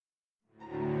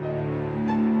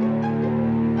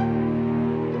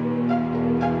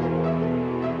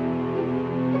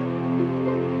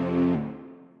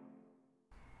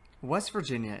West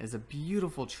Virginia is a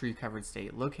beautiful tree-covered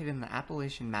state located in the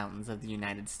Appalachian Mountains of the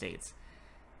United States.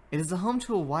 It is the home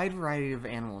to a wide variety of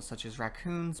animals such as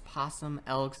raccoons, possum,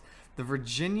 elks, the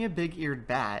Virginia big-eared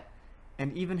bat,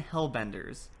 and even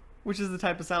hellbenders, which is the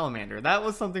type of salamander. That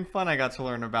was something fun I got to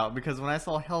learn about because when I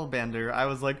saw hellbender, I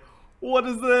was like, what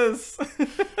is this?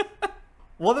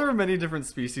 While there are many different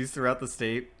species throughout the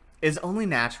state, it is only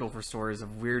natural for stories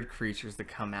of weird creatures to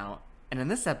come out. And in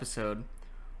this episode,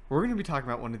 we're going to be talking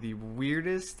about one of the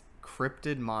weirdest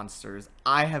cryptid monsters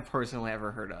I have personally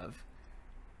ever heard of.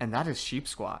 And that is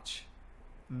Sheepsquatch.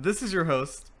 This is your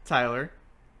host, Tyler.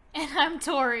 And I'm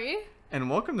Tori. And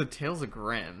welcome to Tales of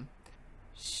Grimm.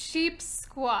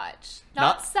 Sheepsquatch.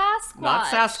 Not Sasquatch. Not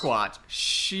Sasquatch.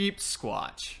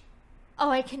 Sheepsquatch. Oh,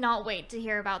 I cannot wait to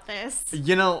hear about this.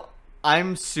 You know,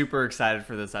 I'm super excited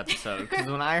for this episode because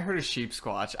when I heard of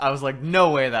Sheepsquatch, I was like,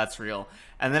 no way that's real.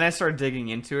 And then I started digging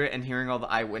into it and hearing all the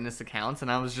eyewitness accounts,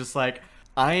 and I was just like,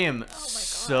 I am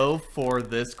so for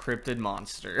this cryptid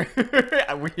monster.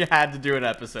 We had to do an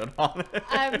episode on it.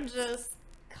 I'm just...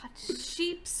 God,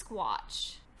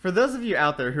 Sheepsquatch. For those of you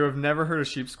out there who have never heard of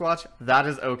Sheepsquatch, that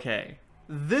is okay.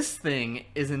 This thing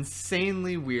is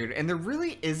insanely weird, and there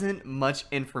really isn't much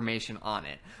information on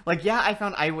it. Like, yeah, I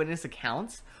found eyewitness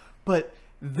accounts, but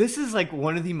this is like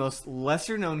one of the most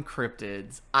lesser-known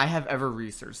cryptids I have ever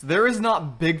researched. There is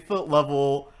not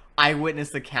Bigfoot-level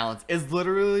eyewitness accounts. It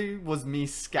literally was me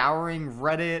scouring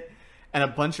Reddit and a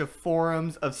bunch of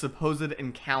forums of supposed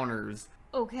encounters.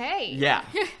 Okay. Yeah.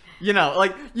 You know,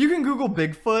 like, you can Google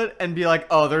Bigfoot and be like,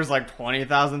 oh, there's like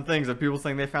 20,000 things of people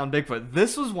saying they found Bigfoot.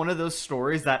 This was one of those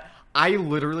stories that I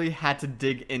literally had to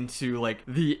dig into, like,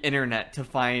 the internet to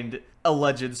find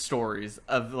alleged stories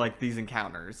of, like, these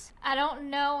encounters. I don't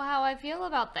know how I feel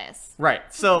about this. Right.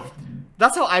 So,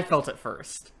 that's how I felt at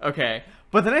first. Okay.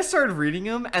 But then I started reading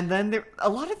them, and then a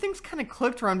lot of things kind of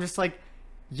clicked where I'm just like,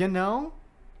 you know,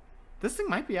 this thing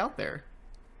might be out there.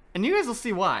 And you guys will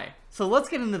see why. So let's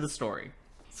get into the story.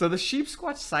 So the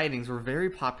Sheepsquatch sightings were very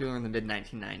popular in the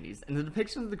mid-1990s, and the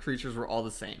depictions of the creatures were all the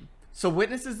same. So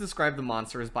witnesses described the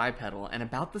monster as bipedal and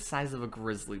about the size of a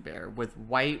grizzly bear with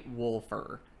white wool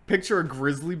fur. Picture a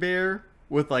grizzly bear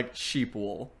with like sheep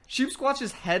wool.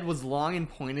 Sheepsquatch's head was long and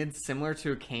pointed, similar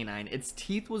to a canine. Its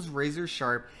teeth was razor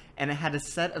sharp, and it had a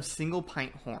set of single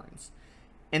pint horns.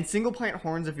 And single pint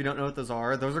horns, if you don't know what those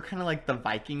are kind of like the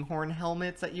Viking horn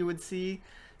helmets that you would see.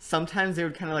 Sometimes they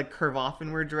would kind of like curve off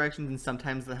in weird directions, and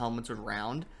sometimes the helmets would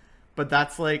round. But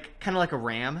that's like kind of like a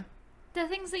ram. The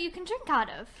things that you can drink out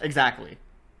of. Exactly.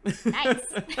 Nice.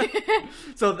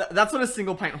 So that's what a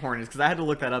single pint horn is, because I had to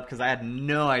look that up because I had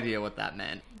no idea what that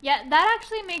meant. Yeah, that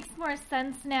actually makes more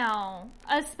sense now.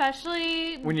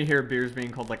 Especially... when you hear beers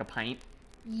being called like a pint.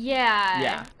 Yeah.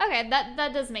 Yeah. Okay,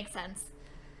 that does make sense.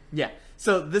 Yeah.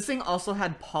 So this thing also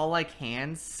had paw-like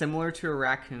hands, similar to a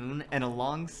raccoon, and a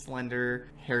long, slender,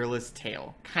 hairless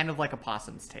tail, kind of like a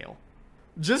possum's tail.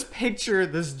 Just picture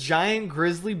this giant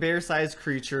grizzly bear-sized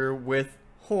creature with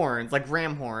horns, like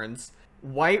ram horns,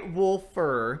 white wool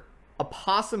fur, a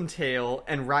possum tail,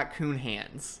 and raccoon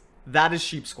hands. That is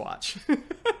Sheepsquatch.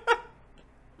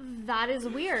 That is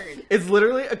weird. It's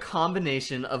literally a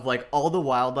combination of like all the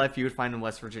wildlife you would find in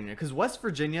West Virginia, because West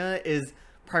Virginia is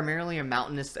primarily a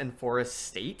mountainous and forest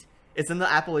state. It's in the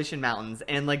Appalachian Mountains,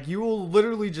 and like you will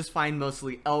literally just find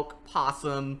mostly elk,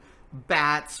 possum,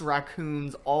 bats,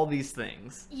 raccoons, all these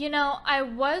things. You know, I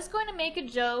was going to make a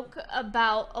joke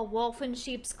about a wolf in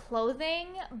sheep's clothing,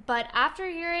 but after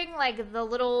hearing like the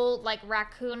little like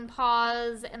raccoon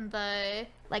paws and the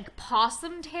like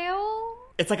possum tail,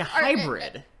 it's like a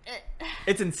hybrid.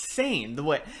 It's insane the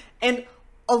way. And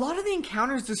a lot of the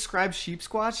encounters describe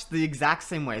Sheepsquatch the exact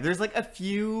same way. There's like a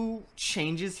few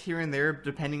changes here and there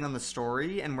depending on the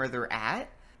story and where they're at.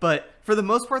 But for the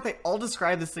most part, they all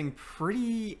describe this thing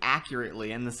pretty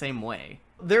accurately in the same way.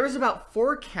 There was about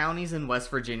 4 counties in West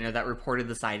Virginia that reported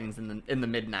the sightings in the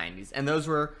mid-90s. And those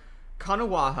were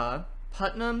Kanawha,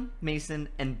 Putnam, Mason,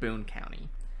 and Boone County.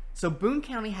 So Boone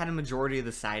County had a majority of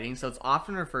the sightings, so it's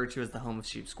often referred to as the home of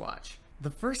Sheepsquatch. The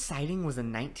first sighting was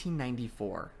in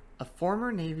 1994. A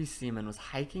former Navy seaman was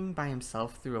hiking by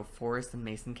himself through a forest in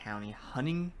Mason County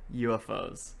hunting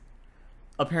UFOs.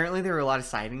 Apparently there were a lot of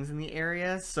sightings in the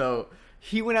area, so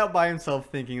he went out by himself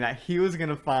thinking that he was going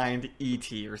to find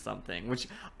E.T. or something, which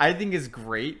I think is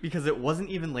great because it wasn't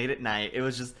even late at night. It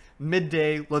was just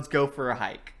midday, let's go for a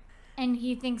hike. And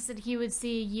he thinks that he would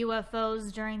see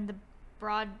UFOs during the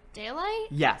broad daylight?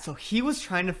 Yeah, so he was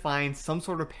trying to find some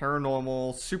sort of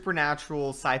paranormal,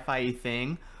 supernatural, sci-fi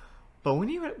thing. But when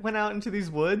he went out into these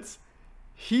woods,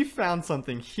 he found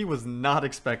something he was not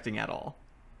expecting at all.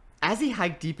 As he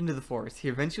hiked deep into the forest, he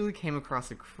eventually came across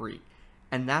a creek,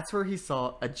 and that's where he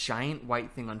saw a giant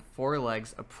white thing on 4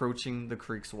 legs approaching the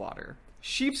creek's water.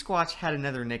 Sheep Squatch had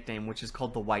another nickname, which is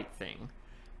called the White Thing,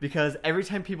 because every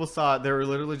time people saw it, they were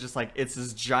literally just like, it's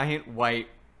this giant white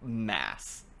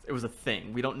mass. It was a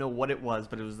thing. We don't know what it was,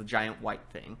 but it was the giant white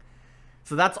thing.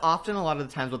 So that's often a lot of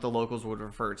the times what the locals would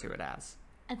refer to it as.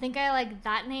 I think I like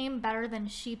that name better than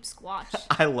Sheep Squatch.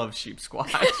 I love Sheep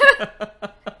Squatch.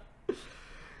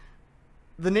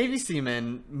 The Navy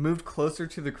seaman moved closer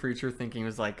to the creature thinking it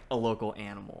was like a local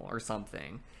animal or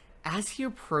something. As he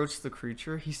approached the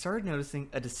creature, he started noticing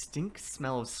a distinct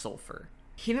smell of sulfur.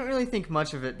 He didn't really think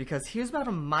much of it because he was about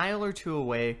a mile or two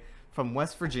away from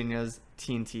West Virginia's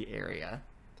TNT area.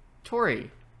 Tori,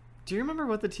 do you remember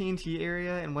what the TNT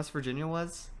area in West Virginia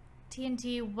was?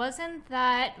 TNT, wasn't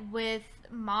that with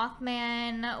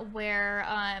Mothman where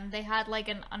they had like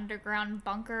an underground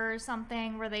bunker or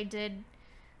something where they did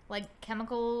like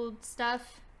chemical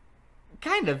stuff?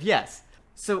 Kind of, yes.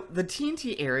 So the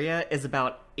TNT area is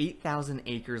about 8,000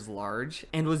 acres large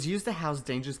and was used to house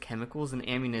dangerous chemicals and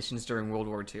ammunitions during World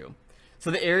War II.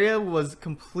 So the area was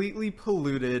completely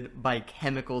polluted by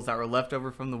chemicals that were left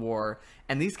over from the war,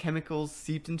 and these chemicals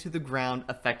seeped into the ground,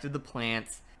 affected the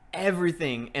plants,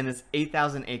 everything in this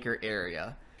 8,000 acre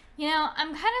area. You know, I'm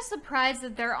kind of surprised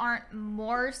that there aren't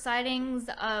more sightings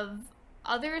of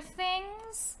other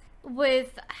things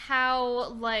with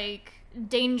how, like,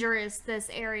 dangerous this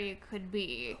area could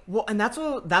be. Well, and that's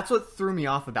what threw me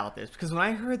off about this, because when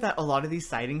I heard that a lot of these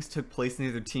sightings took place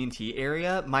near the TNT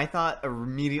area, my thought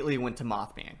immediately went to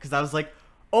Mothman, because I was like,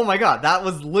 oh my god, that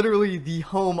was literally the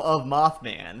home of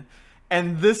Mothman.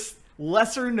 And this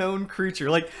lesser known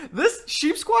creature, like, this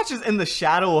Sheep Squatch is in the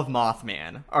shadow of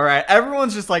Mothman. Alright,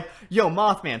 everyone's just like, yo,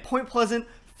 Mothman, Point Pleasant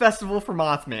Festival for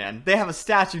Mothman. They have a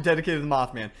statue dedicated to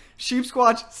Mothman. Sheep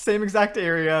Squatch, same exact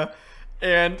area,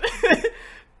 and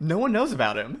no one knows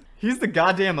about him. He's the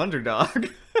goddamn underdog.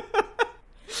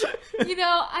 You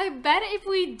know, I bet if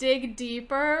we dig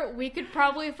deeper, we could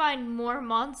probably find more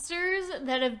monsters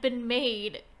that have been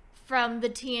made from the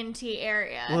TNT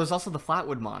area. Well, there's also the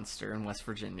Flatwood Monster in West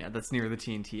Virginia that's near the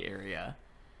TNT area.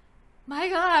 My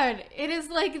god, it is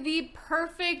like the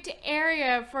perfect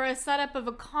area for a setup of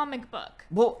a comic book.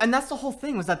 Well, and that's the whole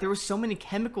thing, was that there were so many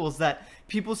chemicals that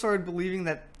people started believing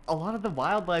that a lot of the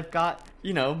wildlife got,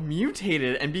 you know,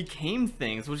 mutated and became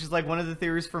things, which is like one of the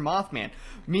theories for Mothman.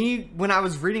 Me, when I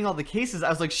was reading all the cases, I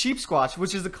was like, Sheep Squatch,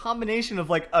 which is a combination of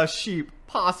like a sheep,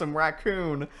 possum,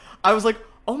 raccoon. I was like,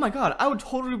 oh my god, I would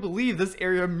totally believe this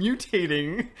area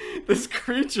mutating this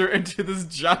creature into this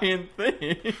giant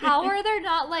thing. How are there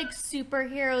not like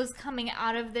superheroes coming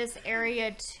out of this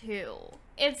area too?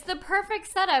 It's the perfect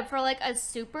setup for like a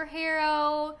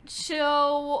superhero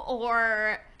show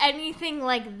or anything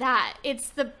like that. It's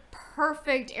the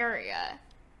perfect area.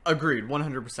 Agreed,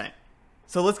 100%.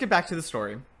 So let's get back to the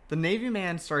story. The Navy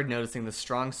man started noticing the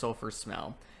strong sulfur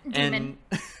smell. Demon.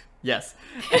 And yes.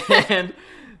 And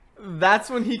that's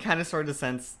when he kind of started to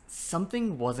sense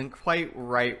something wasn't quite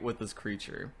right with this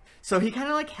creature. So he kind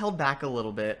of like held back a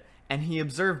little bit and he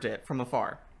observed it from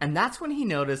afar. And that's when he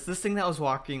noticed this thing that was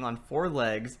walking on 4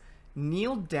 legs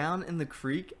kneeled down in the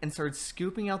creek and started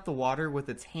scooping out the water with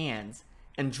its hands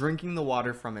and drinking the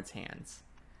water from its hands.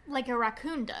 Like a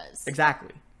raccoon does.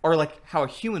 Exactly. Or like how a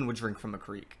human would drink from a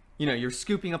creek. You know, you're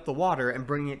scooping up the water and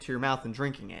bringing it to your mouth and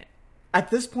drinking it. At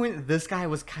this point, this guy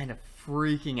was kind of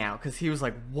freaking out because he was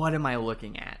like, what am I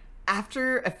looking at?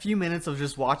 After a few minutes of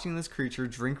just watching this creature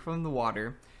drink from the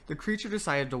water, the creature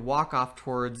decided to walk off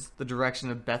towards the direction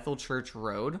of Bethel Church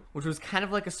Road, which was kind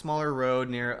of like a smaller road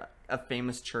near a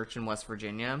famous church in West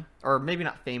Virginia. Or maybe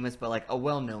not famous, but like a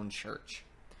well-known church.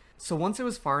 So once it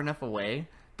was far enough away,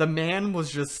 the man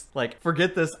was just like,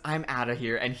 forget this, I'm out of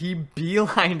here. And he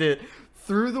beelined it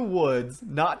through the woods,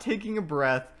 not taking a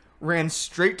breath, ran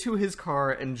straight to his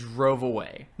car and drove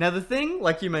away. Now the thing,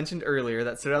 like you mentioned earlier,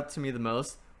 that stood out to me the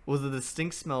most was the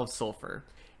distinct smell of sulfur.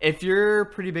 If you're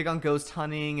pretty big on ghost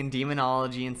hunting and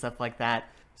demonology and stuff like that,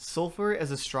 sulfur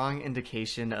is a strong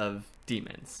indication of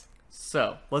demons.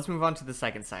 So, let's move on to the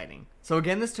second sighting. So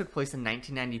again, this took place in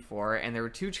 1994, and there were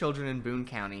 2 children in Boone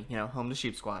County, you know, home to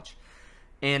Sheep Squatch.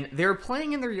 And they were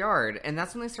playing in their yard, and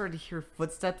that's when they started to hear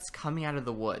footsteps coming out of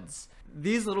the woods.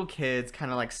 These little kids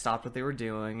kind of like stopped what they were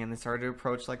doing, and they started to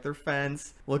approach like their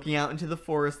fence, looking out into the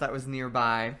forest that was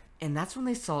nearby. And that's when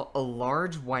they saw a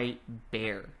large white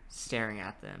bear staring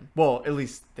at them. Well, at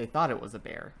least they thought it was a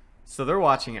bear. So they're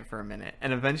watching it for a minute,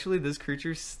 and eventually this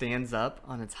creature stands up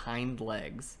on its hind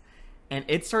legs, and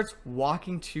it starts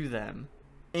walking to them.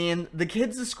 And the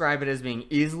kids describe it as being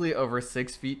easily over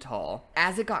 6 feet tall.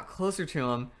 As it got closer to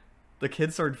him, the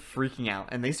kids started freaking out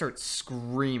and they start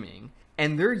screaming.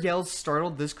 And their yells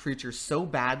startled this creature so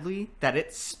badly that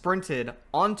it sprinted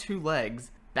on 2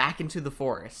 legs back into the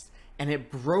forest. And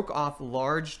it broke off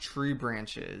large tree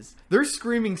branches. Their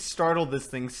screaming startled this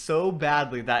thing so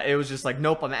badly that it was just like,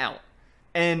 nope, I'm out.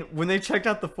 And when they checked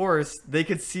out the forest, they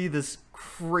could see this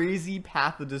crazy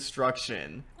path of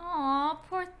destruction. Aw,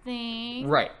 poor thing.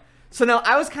 Right. So now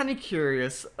I was kind of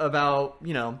curious about,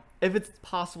 if it's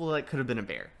possible that it could have been a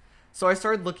bear. So I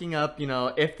started looking up,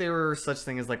 if there were such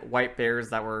thing as like white bears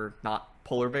that were not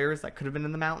polar bears that could have been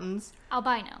in the mountains.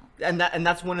 Albino. And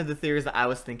that's one of the theories that I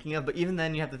was thinking of. But even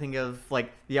then, you have to think of,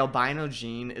 like, the albino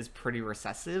gene is pretty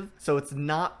recessive. So it's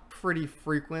not pretty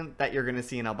frequent that you're going to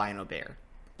see an albino bear.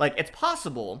 Like, it's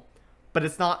possible, but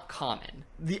it's not common.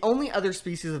 The only other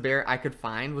species of bear I could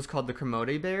find was called the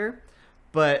Kermode bear.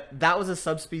 But that was a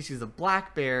subspecies of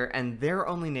black bear, and they're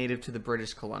only native to the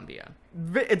British Columbia.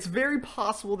 It's very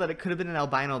possible that it could have been an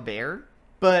albino bear.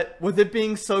 But with it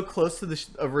being so close to the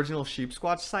original sheep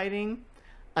squatch sighting,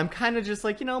 I'm kind of just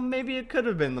like, maybe it could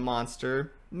have been the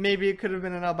monster. Maybe it could have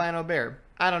been an albino bear.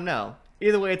 I don't know.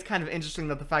 Either way, it's kind of interesting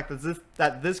that the fact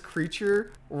that this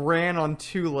creature ran on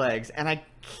 2 legs, and I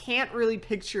can't really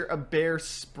picture a bear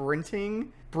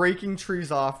sprinting, breaking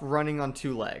trees off, running on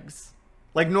 2 legs.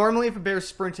 Like, normally if a bear's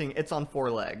sprinting, it's on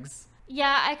 4 legs.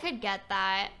 Yeah, I could get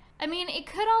that. I mean, it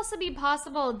could also be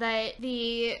possible that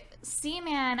the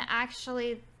Seaman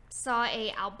actually saw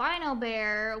a albino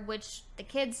bear, which the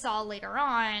kids saw later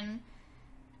on,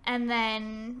 and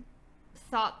then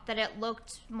thought that it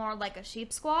looked more like a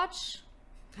sheep squatch.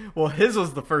 Well, his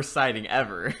was the first sighting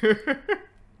ever.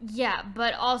 Yeah,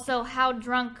 but also how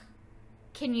drunk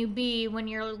can you be when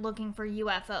you're looking for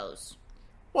UFOs?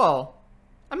 Well,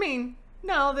 I mean,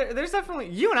 no, there's definitely...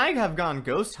 You and I have gone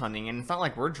ghost hunting, and it's not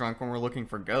like we're drunk when we're looking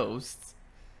for ghosts.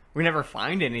 We never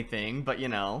find anything, but, you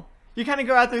kind of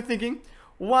go out there thinking,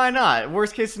 why not?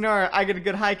 Worst case scenario, I get a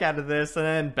good hike out of this, and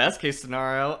then best case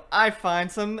scenario, I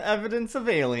find some evidence of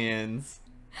aliens.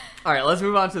 Alright, let's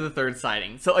move on to the 3rd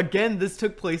sighting. So again, this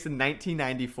took place in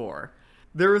 1994.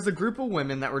 There was a group of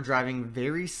women that were driving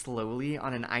very slowly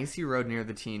on an icy road near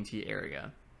the TNT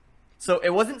area. So it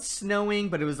wasn't snowing,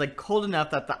 but it was like cold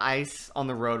enough that the ice on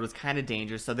the road was kind of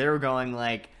dangerous. So they were going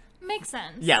like... Makes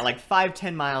sense. Yeah, like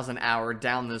 5-10 miles an hour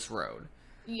down this road.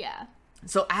 Yeah.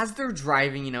 So as they're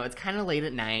driving, it's kind of late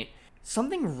at night.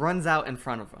 Something runs out in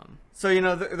front of them. So,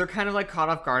 they're kind of like caught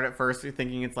off guard at first. They're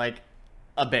thinking it's like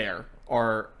a bear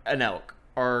or an elk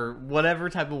or whatever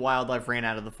type of wildlife ran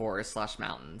out of the forest /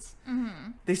 mountains.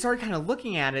 Mm-hmm. They started kind of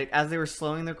looking at it as they were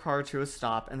slowing their car to a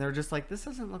stop. And they're just like, this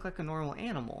doesn't look like a normal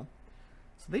animal.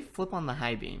 So they flip on the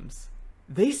high beams.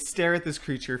 They stare at this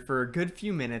creature for a good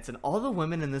few minutes, and all the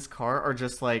women in this car are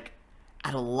just like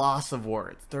at a loss of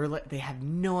words. They have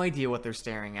no idea what they're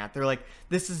staring at. They're like,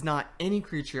 this is not any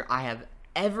creature I have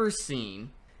ever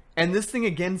seen. And this thing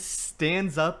again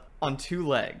stands up on 2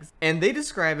 legs. And they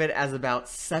describe it as about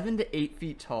 7 to 8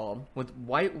 feet tall, with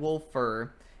white wool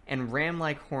fur and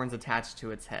ram-like horns attached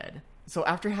to its head. So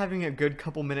after having a good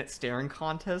couple minute staring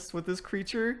contest with this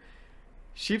creature,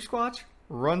 Sheep Squatch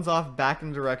runs off back in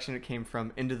the direction it came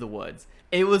from into the woods.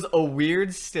 It was a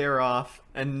weird stare off,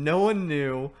 and no one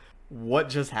knew what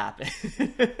just happened.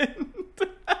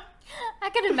 I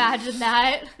can imagine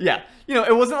that. Yeah.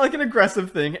 It wasn't like an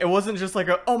aggressive thing. It wasn't just like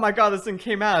oh my god, this thing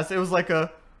came at us. It was like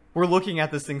we're looking at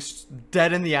this thing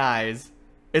dead in the eyes.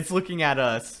 It's looking at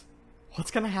us.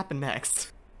 What's gonna happen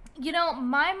next?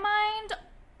 My mind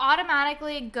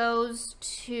automatically goes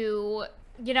to,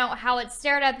 how it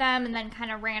stared at them and then kind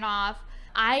of ran off.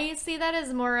 I see that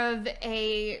as more of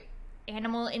a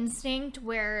animal instinct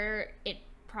where it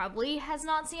probably has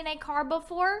not seen a car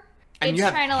before. And it's you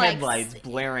have trying to headlights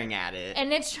blaring at it.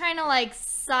 And it's trying to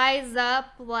size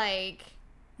up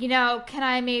can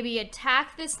I maybe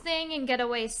attack this thing and get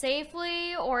away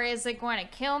safely, or is it going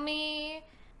to kill me?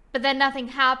 But then nothing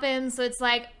happens, so it's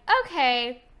like,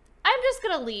 okay, I'm just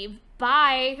gonna leave.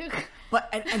 Bye. But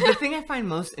and the thing I find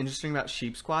most interesting about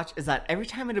Sheep Squatch is that every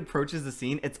time it approaches the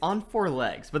scene, it's on 4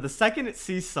 legs. But the second it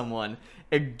sees someone,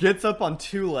 it gets up on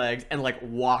 2 legs and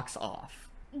walks off.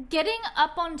 Getting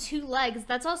up on 2 legs,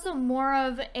 that's also more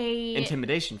of a...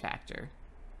 intimidation factor.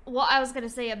 Well, I was gonna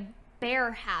say a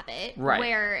bear habit. Right.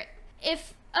 Where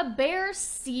if a bear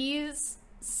sees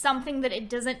something that it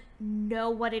doesn't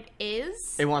know what it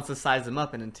is... it wants to size them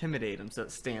up and intimidate them so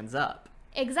it stands up.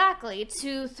 Exactly,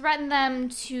 to threaten them,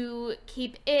 to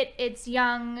keep its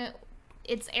young,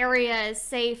 its area is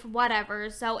safe, whatever.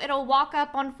 So it'll walk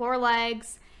up on 4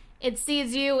 legs, it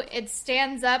sees you, it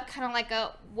stands up, kind of like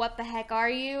a, what the heck are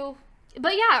you?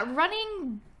 But yeah,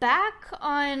 running back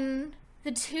on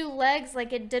the two legs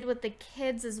like it did with the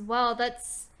kids as well.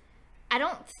 I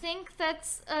don't think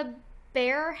that's a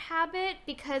bear habit,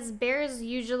 because bears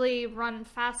usually run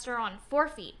faster on 4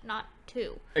 feet, not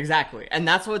 2. Exactly. And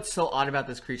that's what's so odd about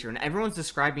this creature. And everyone's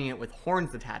describing it with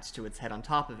horns attached to its head on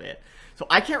top of it. So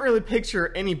I can't really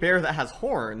picture any bear that has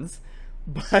horns,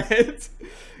 but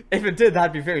if it did,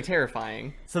 that'd be very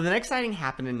terrifying. So the next sighting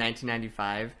happened in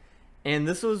 1995, and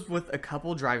this was with a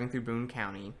couple driving through Boone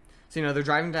County. So, they're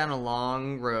driving down a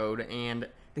long road, and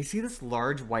they see this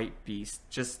large white beast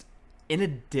just in a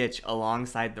ditch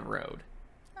alongside the road.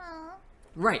 Aww.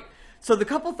 Right. So the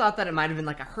couple thought that it might have been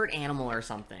like a hurt animal or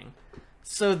something.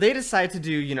 So they decide to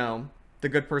do, the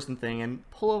good person thing and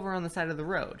pull over on the side of the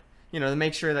road. To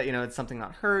make sure that, it's something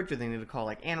not hurt, or they need to call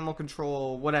like animal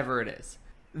control, whatever it is.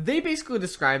 They basically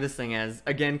describe this thing as,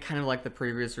 again, kind of like the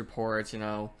previous reports,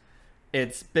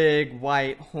 it's big,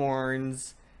 white,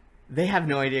 horns. They have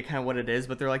no idea kind of what it is,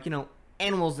 but they're like,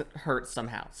 animals hurt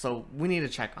somehow, so we need to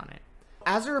check on it.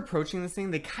 As they're approaching this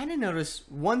thing, they kind of notice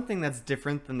one thing that's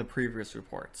different than the previous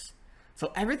reports.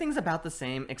 So everything's about the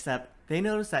same, except they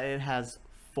notice that it has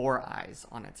 4 eyes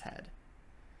on its head.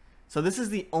 So this is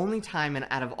the only time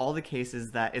out of all the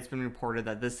cases that it's been reported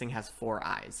that this thing has 4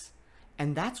 eyes.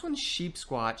 And that's when Sheep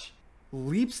Squatch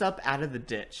leaps up out of the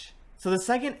ditch. So the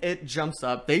second it jumps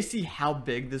up, they see how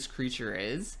big this creature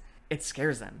is. It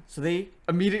scares them. So they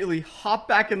immediately hop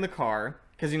back in the car.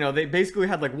 Because, they basically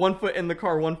had like 1 foot in the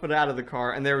car, 1 foot out of the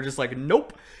car. And they were just like,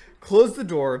 nope, close the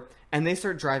door. And they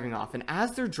start driving off. And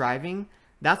as they're driving,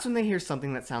 that's when they hear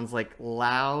something that sounds like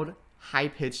loud,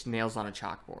 high-pitched nails on a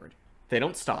chalkboard. They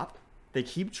don't stop. They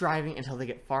keep driving until they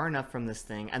get far enough from this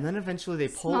thing. And then eventually they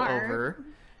pull over.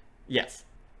 Yes.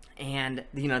 And,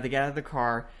 they get out of the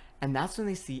car. And that's when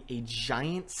they see a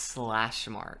giant slash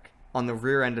mark on the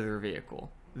rear end of their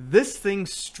vehicle. This thing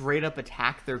straight up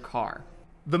attacked their car.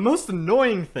 The most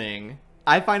annoying thing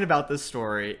I find about this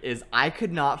story is I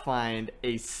could not find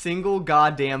a single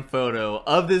goddamn photo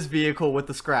of this vehicle with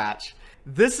the scratch.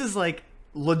 This is like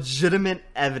legitimate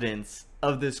evidence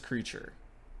of this creature.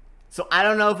 So I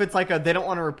don't know if it's like they don't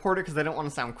want to report it because they don't want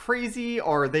to sound crazy,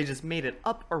 or they just made it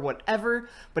up or whatever.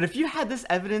 But if you had this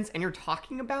evidence and you're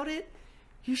talking about it,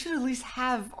 you should at least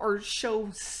have or show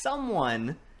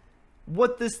someone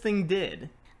what this thing did.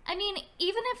 I mean,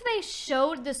 even if they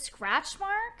showed the scratch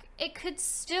mark, it could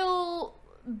still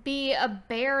be a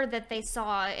bear that they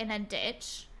saw in a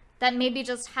ditch that maybe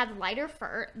just had lighter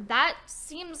fur. That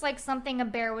seems like something a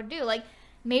bear would do. Like,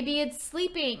 maybe it's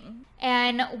sleeping,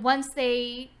 and once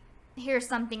they hear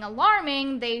something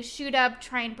alarming, they shoot up,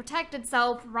 try and protect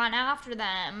itself, run after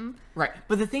them. Right,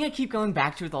 but the thing I keep going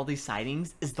back to with all these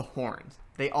sightings is the horns.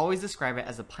 They always describe it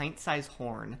as a pint-sized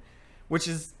horn, which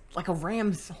is like a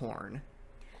ram's horn.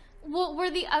 Well, were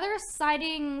the other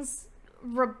sightings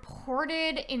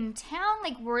reported in town?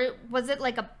 Like, was it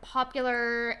like a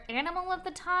popular animal at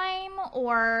the time?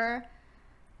 Or,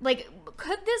 like,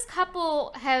 could this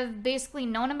couple have basically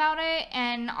known about it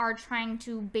and are trying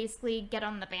to basically get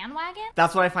on the bandwagon?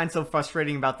 That's what I find so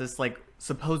frustrating about this, like,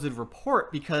 supposed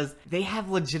report, because they have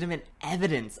legitimate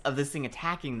evidence of this thing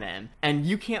attacking them, and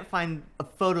you can't find a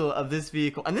photo of this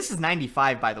vehicle. And this is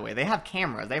 95, by the way. They have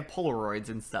cameras. They have Polaroids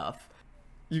and stuff.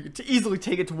 You could easily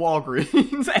take it to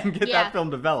Walgreens and get that film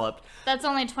developed. That's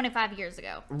only 25 years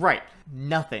ago. Right.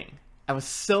 Nothing. I was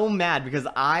so mad because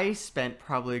I spent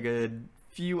probably a good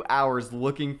few hours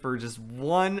looking for just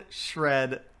one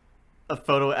shred of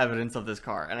photo evidence of this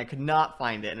car, and I could not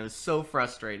find it, and it was so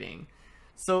frustrating.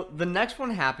 So the next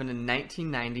one happened in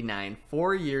 1999,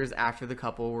 4 years after the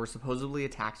couple were supposedly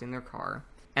attacked in their car.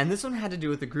 And this one had to do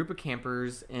with a group of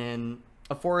campers in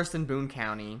a forest in Boone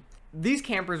County. These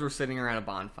campers were sitting around a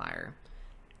bonfire,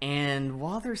 and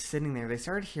while they're sitting there, they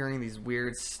started hearing these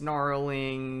weird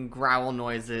snarling, growl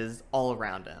noises all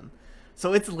around them.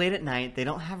 So it's late at night. They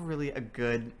don't have really a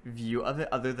good view of it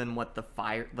other than what the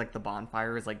fire, like the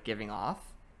bonfire, is like giving off.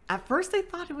 At first, they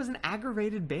thought it was an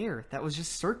aggravated bear that was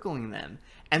just circling them,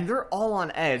 and they're all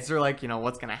on edge. They're like,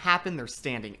 what's gonna happen? They're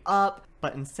standing up,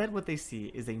 but instead, what they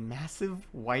see is a massive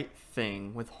white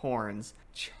thing with horns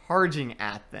charging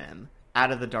at them out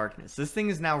of the darkness. This thing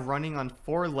is now running on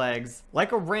 4 legs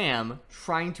like a ram,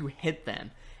 trying to hit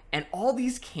them. And all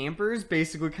these campers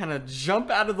basically kind of jump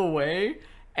out of the way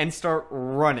and start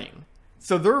running.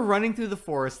 So they're running through the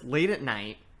forest late at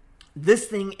night. This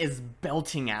thing is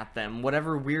belting at them,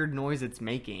 whatever weird noise it's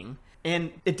making,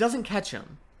 and it doesn't catch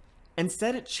them.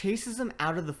 Instead, it chases them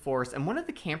out of the forest, and one of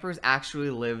the campers actually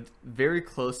lived very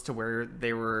close to where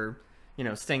they were,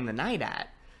 staying the night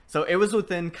at. So it was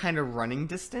within kind of running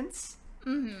distance.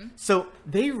 So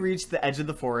they reach the edge of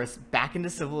the forest, back into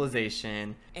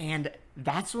civilization, and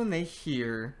that's when they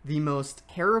hear the most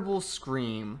terrible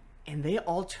scream, and they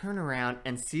all turn around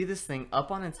and see this thing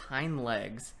up on its hind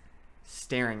legs,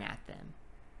 staring at them.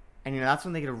 And that's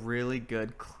when they get a really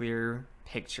good, clear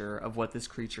picture of what this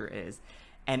creature is.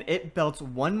 And it belts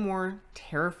one more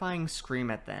terrifying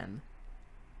scream at them,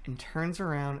 and turns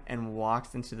around and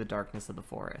walks into the darkness of the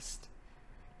forest.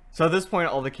 So at this point,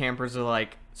 all the campers are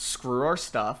like, screw our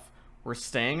stuff. We're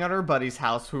staying at our buddy's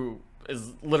house, who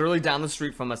is literally down the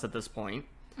street from us at this point.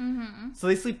 So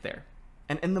they sleep there.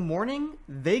 And in the morning,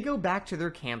 they go back to their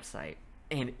campsite,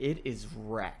 and it is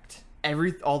wrecked.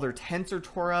 All their tents are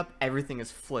tore up, everything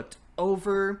is flipped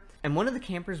over. And one of the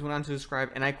campers went on to describe,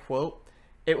 and I quote,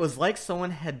 "It was like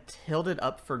someone had tilled it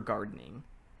up for gardening."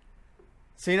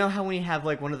 So you know how when you have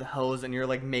like one of the hoes and you're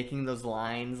like making those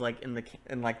lines like in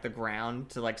the ground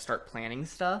to like start planting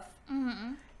stuff?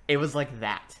 It was like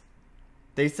that.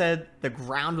 They said the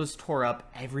ground was tore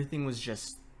up, everything was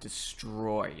just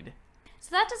destroyed. So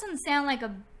that doesn't sound like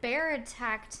a bear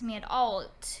attack to me at all,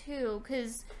 too,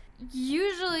 because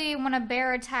usually when a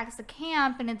bear attacks a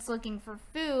camp and it's looking for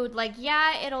food, like,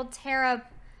 yeah, it'll tear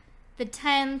up the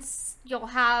tents, you'll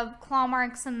have claw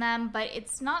marks in them, but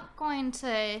it's not going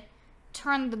to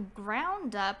turn the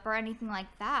ground up or anything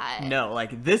like that. No,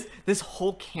 like this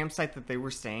whole campsite that they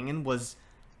were staying in was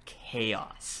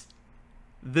chaos.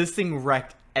 This thing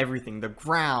wrecked everything. The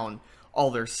ground,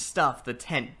 all their stuff, the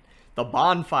tent, the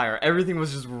bonfire, everything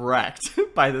was just wrecked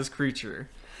by this creature.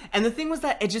 And the thing was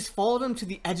that it just followed them to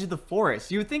the edge of the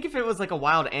forest. You would think if it was like a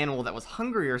wild animal that was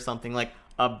hungry or something, like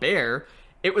a bear,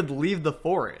 it would leave the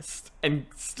forest and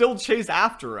still chase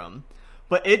after them.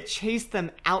 But it chased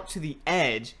them out to the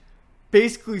edge,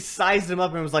 basically sized them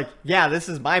up and was like, yeah, this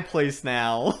is my place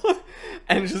now.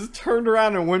 And just turned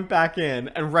around and went back in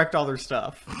and wrecked all their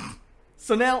stuff.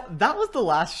 So now, that was the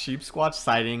last sheep squatch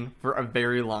sighting for a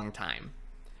very long time.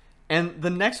 And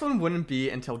the next one wouldn't be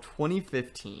until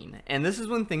 2015, and this is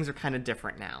when things are kind of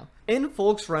different now. In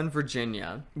Folks Run,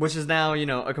 Virginia, which is now,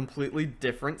 a completely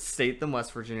different state than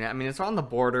West Virginia. I mean, it's on the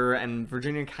border, and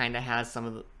Virginia kind of has some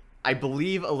of the, I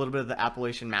believe, a little bit of the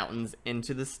Appalachian Mountains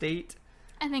into the state.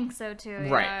 I think so, too,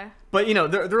 right. Yeah. But,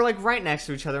 they're like right next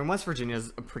to each other, and West Virginia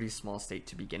is a pretty small state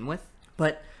to begin with.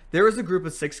 But there was a group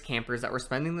of 6 campers that were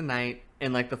spending the night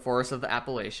in, like, the forest of the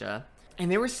Appalachia. And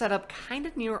they were set up kind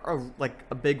of near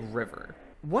a big river.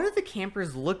 One of the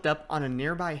campers looked up on a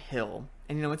nearby hill,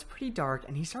 and it's pretty dark,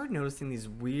 and he started noticing these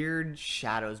weird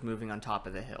shadows moving on top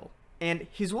of the hill. And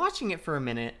he's watching it for a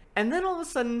minute, and then all of a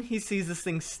sudden he sees this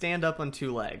thing stand up on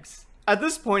 2 legs. At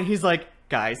this point, he's like,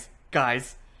 guys,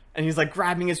 and he's like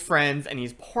grabbing his friends, and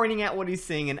he's pointing at what he's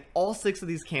seeing, and all 6 of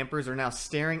these campers are now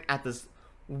staring at this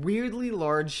weirdly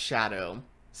large shadow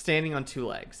standing on 2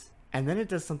 legs. And then it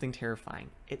does something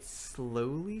terrifying. It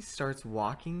slowly starts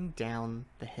walking down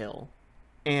the hill.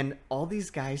 And all these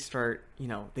guys start,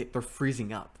 they're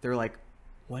freezing up. They're like,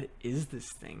 what is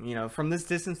this thing? From this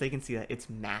distance, they can see that it's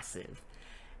massive.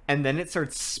 And then it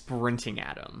starts sprinting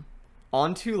at them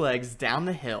on 2 legs down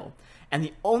the hill. And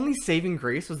the only saving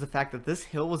grace was the fact that this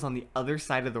hill was on the other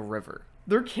side of the river.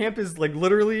 Their camp is like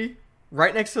literally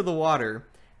right next to the water.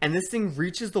 And this thing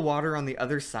reaches the water on the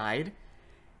other side.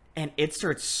 And it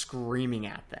starts screaming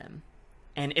at them.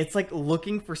 And it's like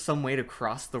looking for some way to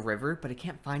cross the river, but it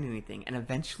can't find anything. And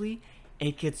eventually,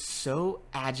 it gets so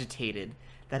agitated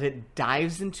that it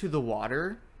dives into the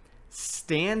water,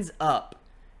 stands up,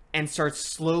 and starts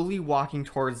slowly walking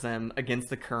towards them against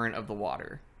the current of the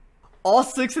water. All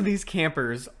 6 of these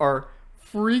campers are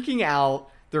freaking out.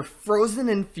 They're frozen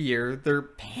in fear. They're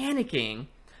panicking.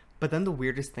 But then the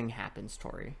weirdest thing happens,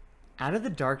 Tori. Out of the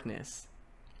darkness,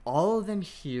 all of them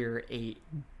hear a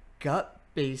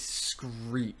gut-based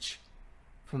screech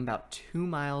from about 2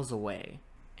 miles away.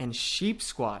 And Sheep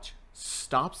Squatch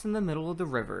stops in the middle of the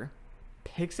river,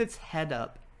 picks its head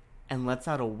up, and lets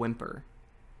out a whimper.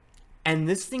 And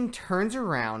this thing turns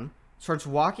around, starts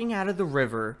walking out of the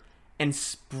river, and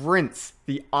sprints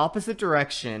the opposite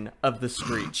direction of the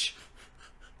screech.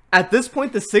 At this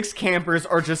point, the 6 campers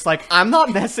are just like, I'm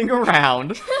not messing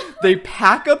around. They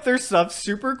pack up their stuff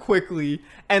super quickly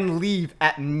and leave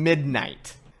at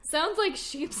midnight. Sounds like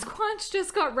Sheep Squatch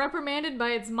just got reprimanded by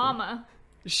its mama.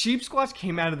 Sheep Squatch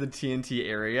came out of the TNT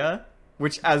area,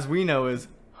 which, as we know, is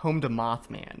home to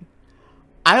Mothman.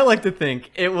 I like to think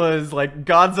it was like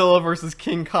Godzilla versus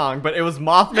King Kong, but it was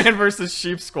Mothman versus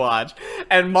Sheep Squatch.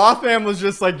 And Mothman was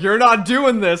just like, you're not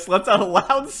doing this. Let's out a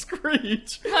loud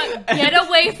screech. Get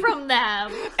away from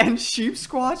them. And Sheep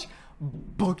Squatch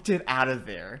booked it out of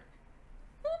there.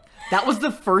 That was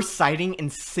the first sighting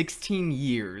in 16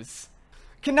 years.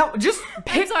 Can now just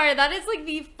I'm sorry, that is like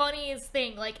the funniest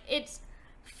thing. Like, it's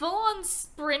full on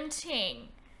sprinting.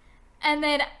 And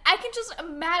then I can just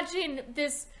imagine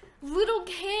this little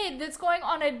kid that's going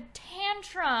on a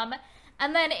tantrum,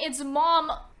 and then its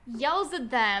mom yells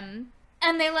at them,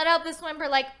 and they let out this whimper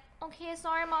like, okay,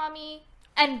 sorry, mommy,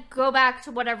 and go back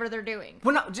to whatever they're doing.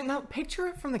 Well, now picture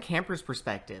it from the camper's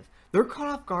perspective. They're caught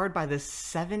off guard by this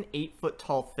 7-8 foot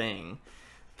tall thing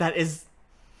that is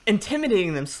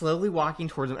intimidating them, slowly walking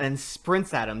towards them, and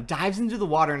sprints at them, dives into the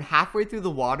water, and halfway through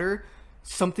the water,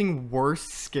 something worse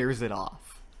scares it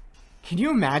off. Can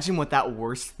you imagine what that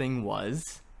worst thing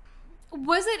was?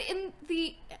 Was it in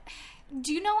the...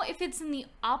 Do you know if it's in the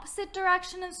opposite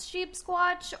direction as Sheep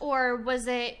Squatch, or was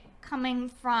it coming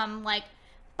from, like,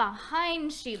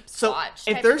 behind Sheep So, Squatch?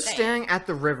 if they're staring at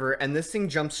the river, and this thing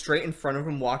jumps straight in front of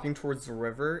them walking towards the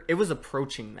river, it was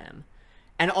approaching them.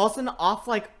 And all of a sudden,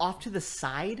 off to the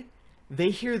side, they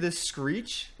hear this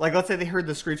screech. Like, let's say they heard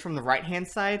the screech from the right-hand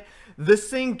side. This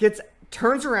thing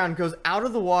turns around, goes out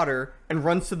of the water, and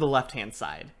runs to the left-hand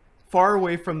side. Far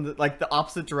away from the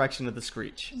opposite direction of the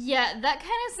screech. Yeah, that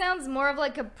kind of sounds more of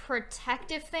like a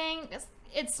protective thing.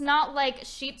 It's not like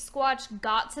Sheep Squatch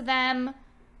got to them,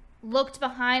 looked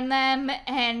behind them,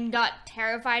 and got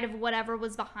terrified of whatever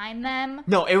was behind them.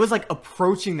 No, it was like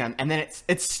approaching them, and then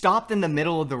it stopped in the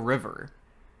middle of the river.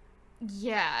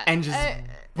 Yeah. And just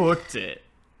booked it.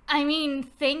 I mean,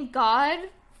 thank God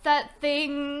that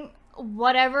thing,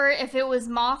 whatever, if it was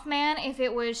Mothman, if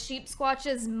it was Sheep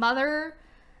Squatch's mother,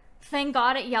 thank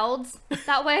God it yelled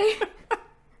that way.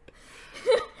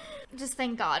 Just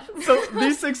thank God. So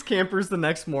these 6 campers the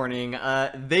next morning,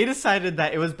 they decided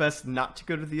that it was best not to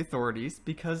go to the authorities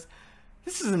because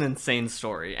this is an insane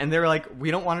story. And they were like,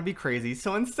 we don't want to be crazy.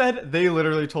 So instead, they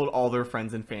literally told all their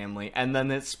friends and family. And then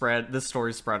the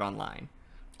story spread online.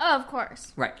 Oh, of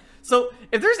course. Right. So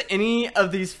if there's any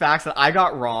of these facts that I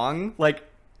got wrong, like,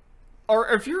 or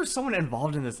if you're someone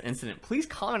involved in this incident, please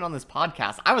comment on this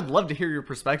podcast. I would love to hear your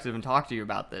perspective and talk to you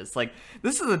about this. Like,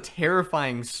 this is a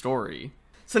terrifying story.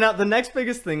 So now, the next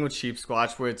biggest thing with Sheep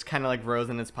Squatch, which kind of like rose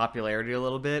in its popularity a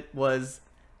little bit, was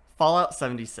Fallout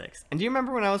 76. And do you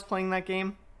remember when I was playing that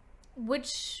game?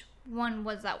 Which one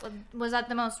was that? Was that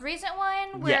the most recent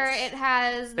one? Where Yes. it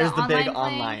has the It was the online big playing?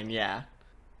 online, yeah.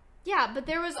 Yeah, but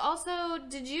there was also...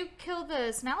 Did you kill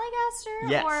the Snallygaster?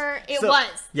 Yes. Or it So-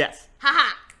 was? Yes.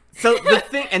 Haha! So the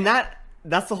thing, and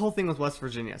that's the whole thing with West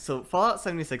Virginia. So Fallout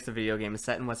 76, the video game, is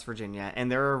set in West Virginia,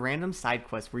 and there are random side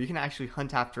quests where you can actually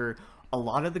hunt after a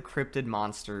lot of the cryptid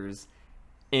monsters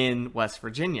in West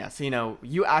Virginia. So,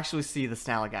 you actually see the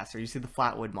Snallygaster, you see the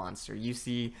Flatwood Monster, you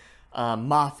see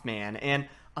Mothman, and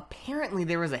apparently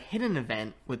there was a hidden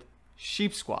event with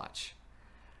Sheep Squatch.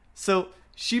 So,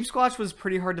 Sheep Squatch was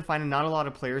pretty hard to find, and not a lot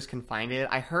of players can find it.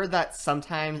 I heard that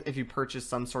sometimes if you purchase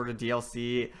some sort of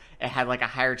DLC, it had like a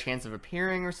higher chance of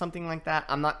appearing or something like that.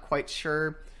 I'm not quite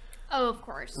sure. Oh, of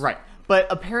course. Right. But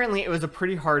apparently it was a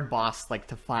pretty hard boss like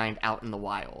to find out in the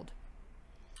wild.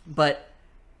 But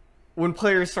when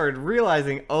players started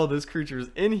realizing, oh, this creature's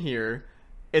in here,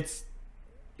 it's,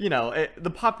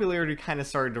 the popularity kind of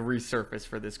started to resurface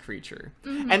for this creature.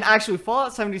 Mm-hmm. And actually,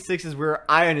 Fallout 76 is where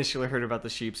I initially heard about the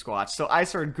Sheep Squatch. So I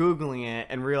started Googling it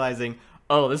and realizing,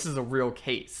 oh, this is a real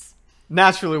case.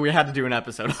 Naturally, we had to do an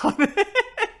episode on it.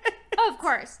 Oh, of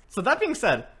course. So that being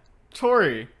said,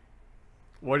 Tori,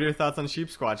 what are your thoughts on Sheep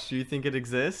Squatch? Do you think it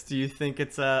exists? Do you think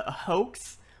it's a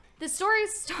hoax? The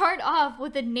stories start off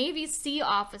with a Navy Sea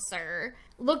officer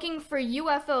looking for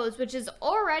UFOs, which is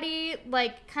already,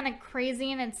 like, kind of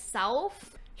crazy in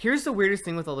itself. Here's the weirdest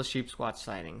thing with all the Sheep Squatch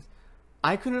sightings.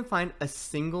 I couldn't find a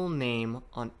single name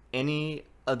on any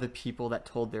of the people that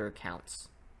told their accounts.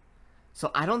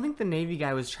 So I don't think the Navy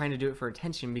guy was trying to do it for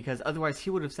attention, because otherwise he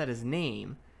would have said his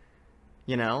name.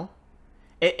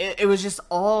 It was just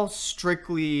all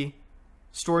strictly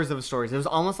stories of stories. It was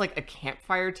almost like a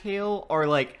campfire tale, or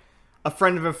like a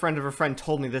friend of a friend of a friend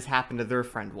told me this happened to their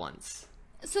friend once.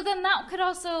 So then that could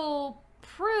also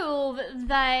prove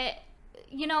that,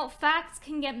 facts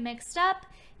can get mixed up.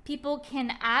 People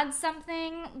can add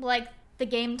something like the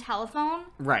game Telephone.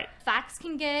 Right. Facts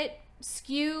can get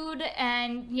skewed,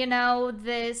 and,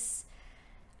 this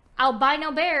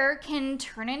albino bear can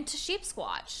turn into Sheep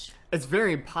Squatch. It's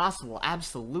very possible,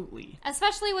 absolutely.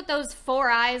 Especially with those 4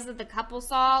 eyes that the couple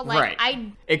saw. Like,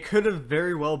 right. It could have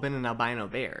very well been an albino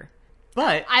bear.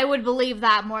 But I would believe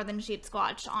that more than Sheep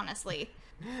Squatch, honestly.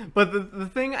 But the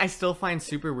thing I still find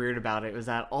super weird about it was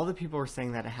that all the people were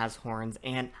saying that it has horns,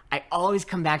 and I always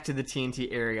come back to the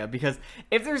TNT area, because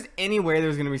if there's anywhere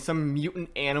there's going to be some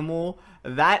mutant animal,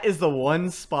 that is the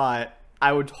one spot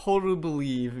I would totally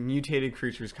believe mutated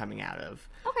creatures coming out of.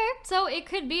 Okay. so it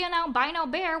could be an albino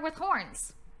bear with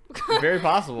horns. Very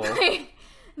possible. Like,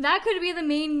 that could be the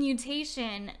main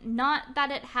mutation, not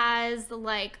that it has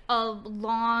like a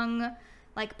long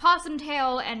like possum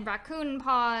tail and raccoon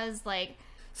paws. Like,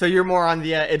 So you're more on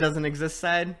the it doesn't exist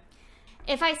side?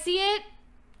 if I see it,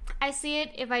 I see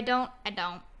it. If I don't, I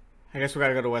don't. I guess we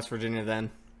gotta go to West Virginia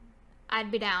then. I'd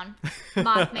be down.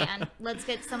 Mothman. Let's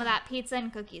get some of that pizza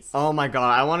and cookies. Oh my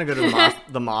god, I want to go to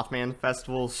the Mothman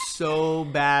Festival so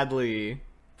badly.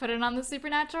 Put it on the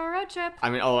Supernatural road trip. I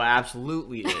mean, oh, it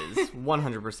absolutely is.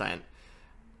 100%.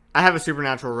 I have a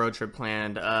Supernatural road trip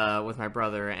planned with my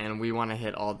brother, and we want to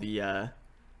hit all the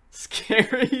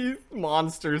scary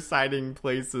monster sighting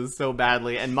places so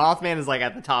badly, and Mothman is like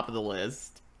at the top of the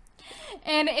list.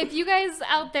 And if you guys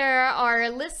out there are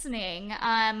listening,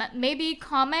 maybe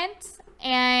comment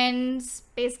and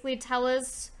basically tell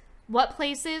us what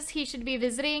places he should be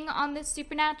visiting on this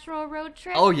Supernatural road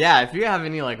trip. Oh yeah, if you have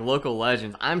any like local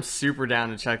legends, I'm super down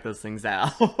to check those things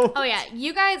out. Oh yeah,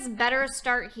 you guys better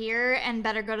start here and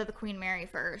better go to the Queen Mary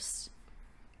first.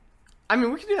 I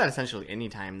mean, we could do that essentially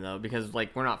anytime though, because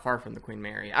like we're not far from the Queen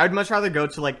Mary. I would much rather go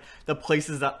to like the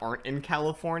places that aren't in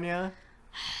California.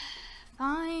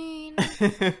 Fine.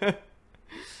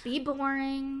 Be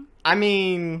boring. I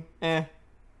mean, eh.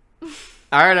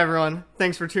 Alright, everyone.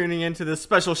 Thanks for tuning in to this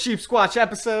special Sheep Squatch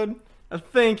episode.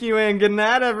 Thank you and good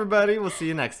night, everybody. We'll see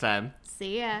you next time.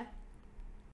 See ya.